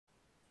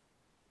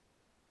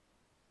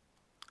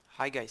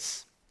Hi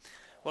guys,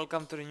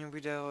 welcome to the new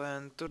video,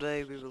 and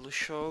today we will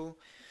show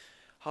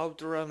how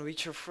to run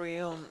Witcher 3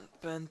 on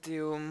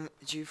Pentium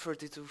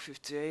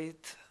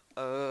G3258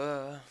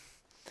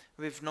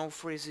 with no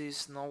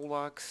freezes, no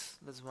lags.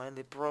 That's my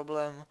only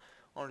problem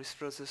on this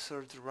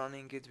processor to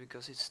running it,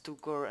 because it's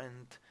 2-core,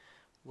 and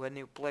when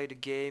you play the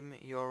game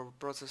your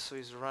processor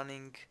is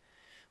running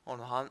on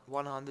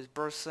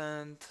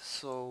 100%,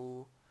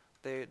 so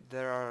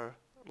there are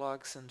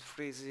lags and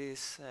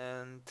freezes,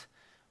 and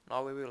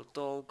now we will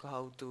talk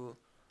how to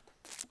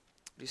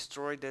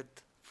destroy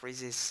that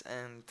freezes,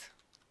 and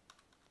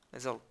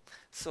that's all.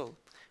 So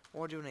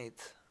what do you need?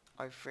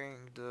 I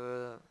think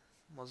the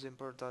most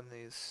important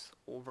is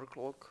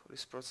overclock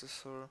this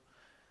processor.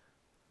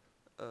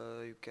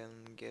 You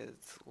can get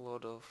a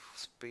lot of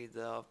speed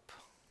up.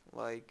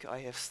 Like, I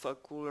have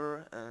stock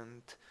cooler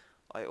and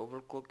I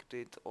overclocked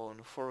it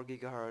on 4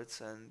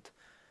 GHz, and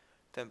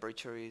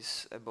temperature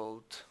is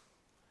about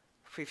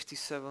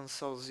 57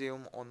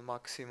 Celsius on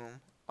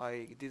maximum.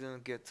 I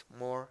didn't get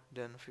more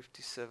than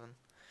 57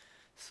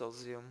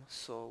 Celsius,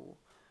 so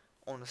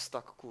on a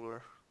stock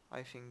cooler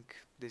I think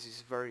this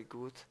is very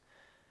good,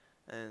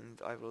 and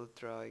I will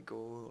try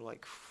go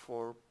like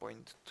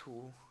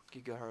 4.2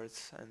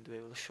 GHz, and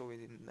we will show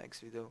it in the next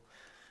video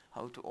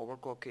how to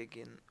overclock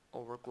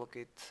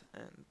it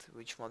and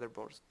which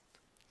motherboard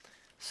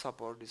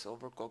support this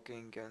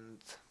overclocking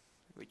and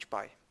which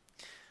buy.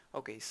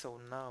 Okay, so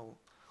now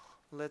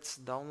let's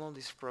download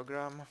this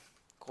program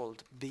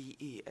called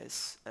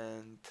BES,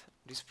 and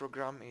this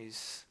program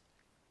is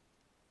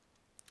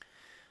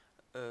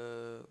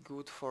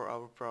good for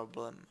our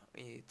problem.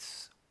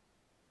 It's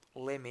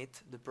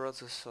limit the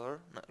processor,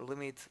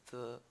 limit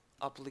the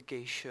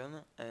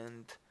application,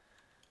 and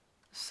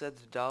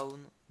set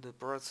down the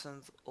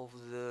percent of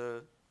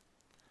the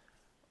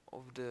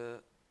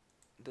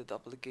that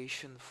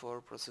application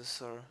for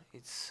processor.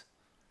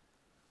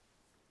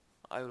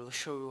 I will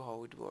show you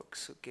how it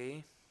works.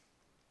 Okay,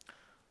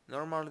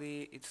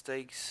 normally it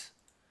takes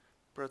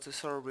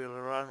processor will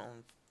run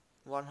on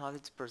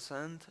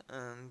 100%,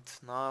 and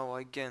now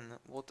I can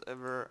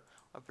whatever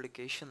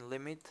application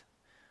limit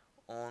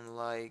on,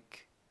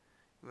 like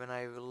when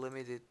I will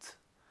limit it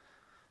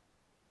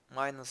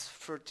minus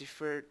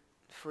 33%,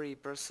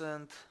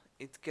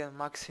 it can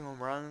maximum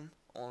run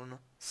on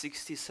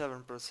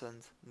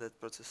 67% that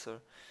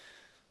processor,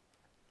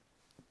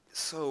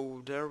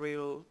 so there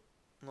will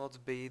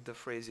not be the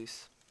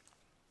phrases.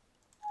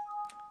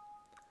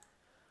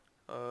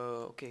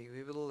 Okay,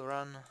 we will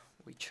run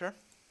Witcher.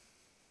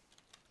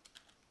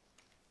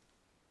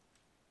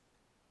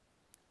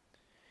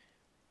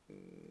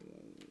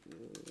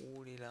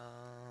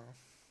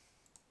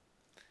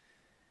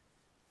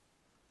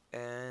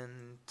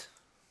 And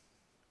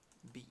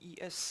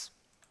BES.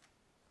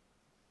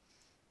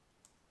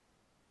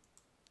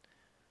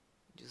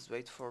 Just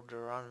wait for the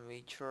run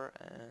Witcher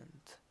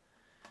and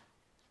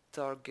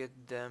target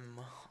them.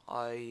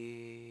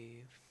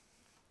 I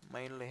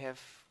mainly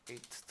have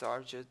it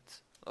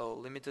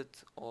limited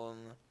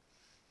on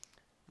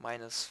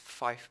minus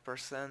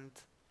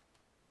 5%.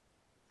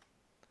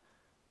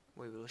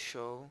 We will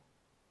show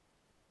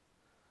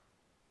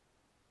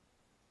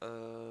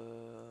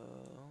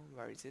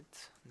where is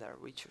it? There,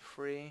 Witcher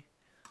 3,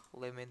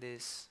 limit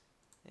is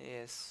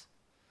yes,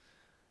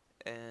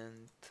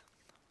 and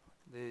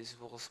this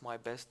was my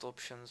best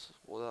options.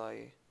 What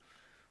I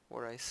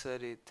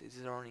said, it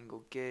is running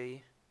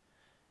okay.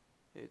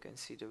 You can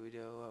see the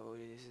video. How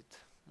is it?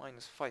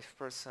 Minus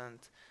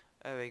 5%,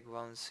 awake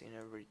once in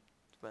every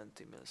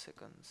 20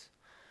 milliseconds.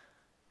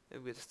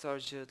 With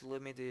target,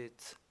 limit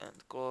it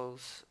and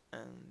close,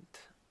 and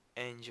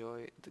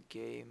enjoy the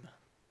game.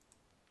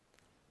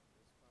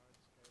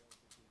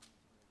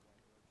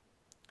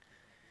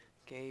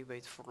 Okay,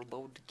 wait for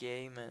load the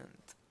game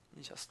and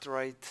just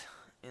try it,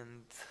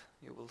 and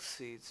you will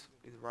see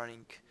it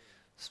running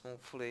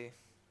smoothly.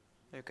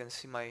 You can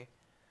see my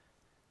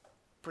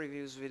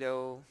previous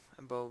video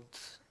about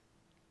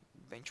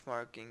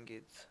benchmarking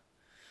it.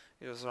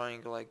 It was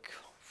running like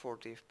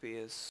 40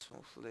 FPS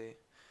smoothly,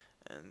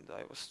 and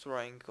I was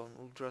trying on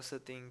ultra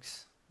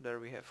settings. There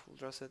we have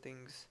ultra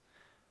settings.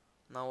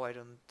 Now I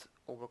don't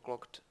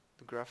overclocked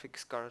the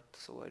graphics card,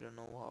 so I don't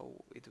know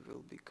how it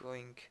will be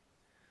going,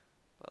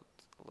 but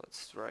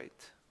let's try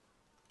it.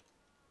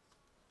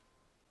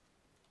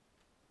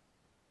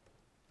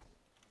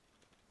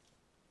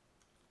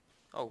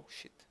 Oh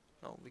shit,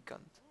 no, we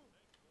can't.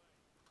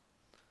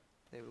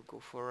 They will go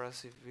for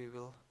us if we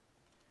will.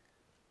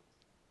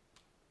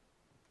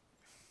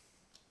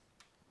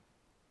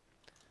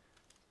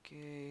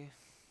 Okay,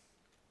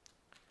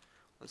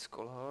 let's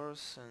call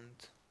horse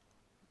and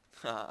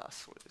ah,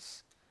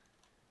 Swiss.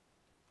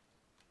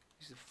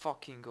 He's the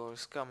fucking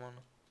horse, come on.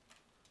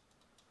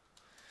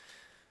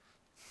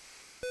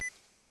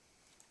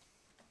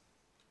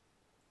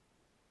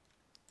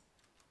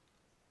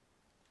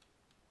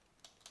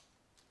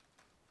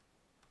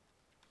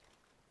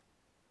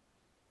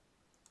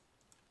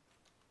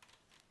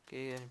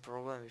 Okay, any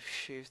problem with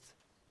shift?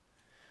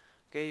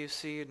 Okay, you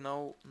see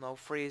no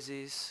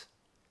freezes,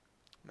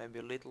 maybe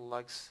a little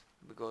lags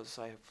because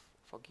I have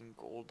fucking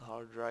old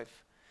hard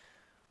drive,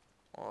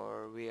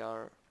 or we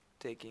are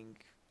taking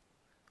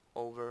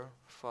over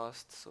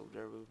fast, so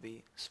there will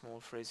be small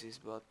freezes,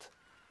 but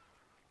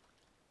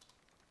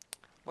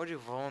what you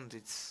want,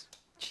 it's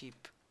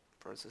cheap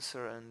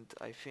processor, and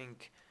I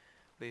think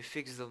we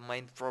fixed the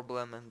main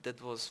problem, and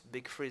that was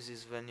big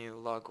freezes when you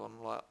lag on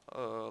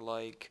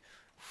like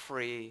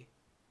 3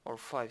 or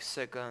 5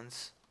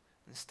 seconds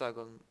and stuck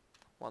on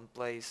one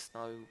place.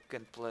 Now you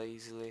can play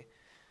easily.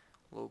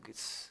 Look,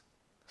 it's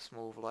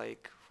smooth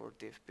like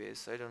 40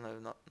 FPS. I don't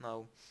know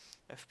now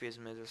FPS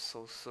matters,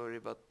 so sorry,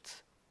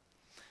 but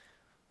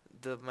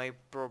the main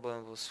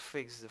problem was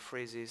fixed, the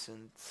freezes,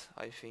 and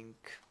I think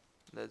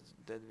that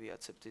we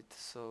accept it.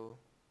 So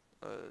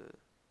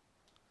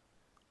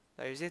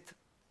there is it.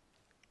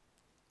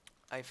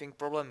 I think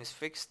problem is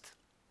fixed.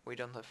 We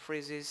don't have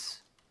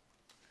freezes.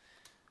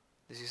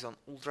 This is on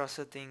ultra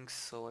settings,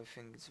 so I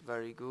think it's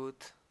very good.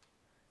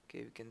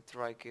 Okay, we can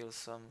try kill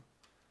some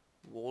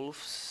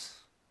wolves.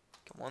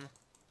 Come on.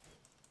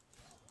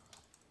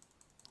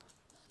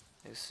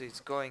 You see,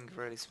 it's going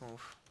really smooth.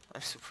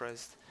 I'm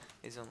surprised.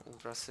 It's on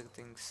ultra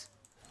settings.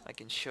 I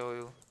can show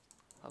you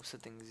how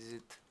settings is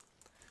it,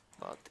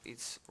 but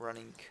it's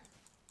running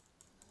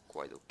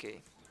quite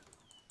okay.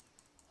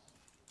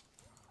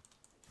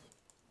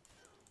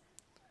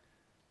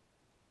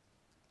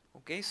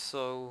 Okay,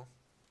 so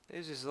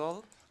this is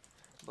all.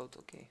 But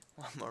okay,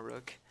 one more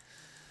rook.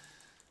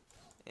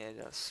 Yeah,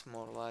 there are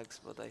small lags,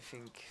 but I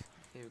think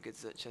if you get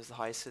just the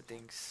high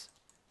settings,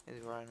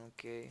 it's running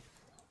okay.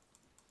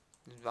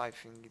 I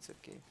think it's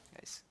okay,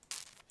 guys.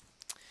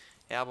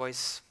 Yeah,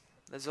 boys,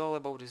 that's all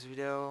about this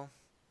video.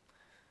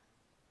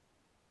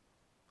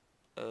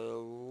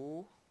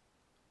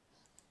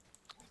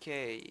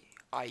 Okay,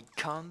 I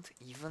can't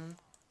even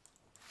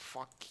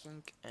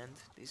fucking end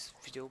this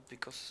video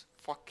because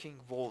fucking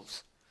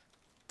wolves.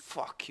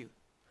 Fuck you.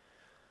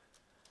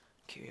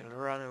 Okay, we'll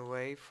run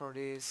away for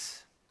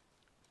this.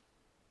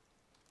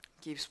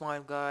 Keep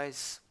smiling,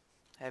 guys.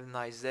 Have a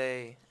nice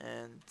day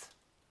and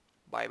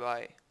bye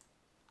bye.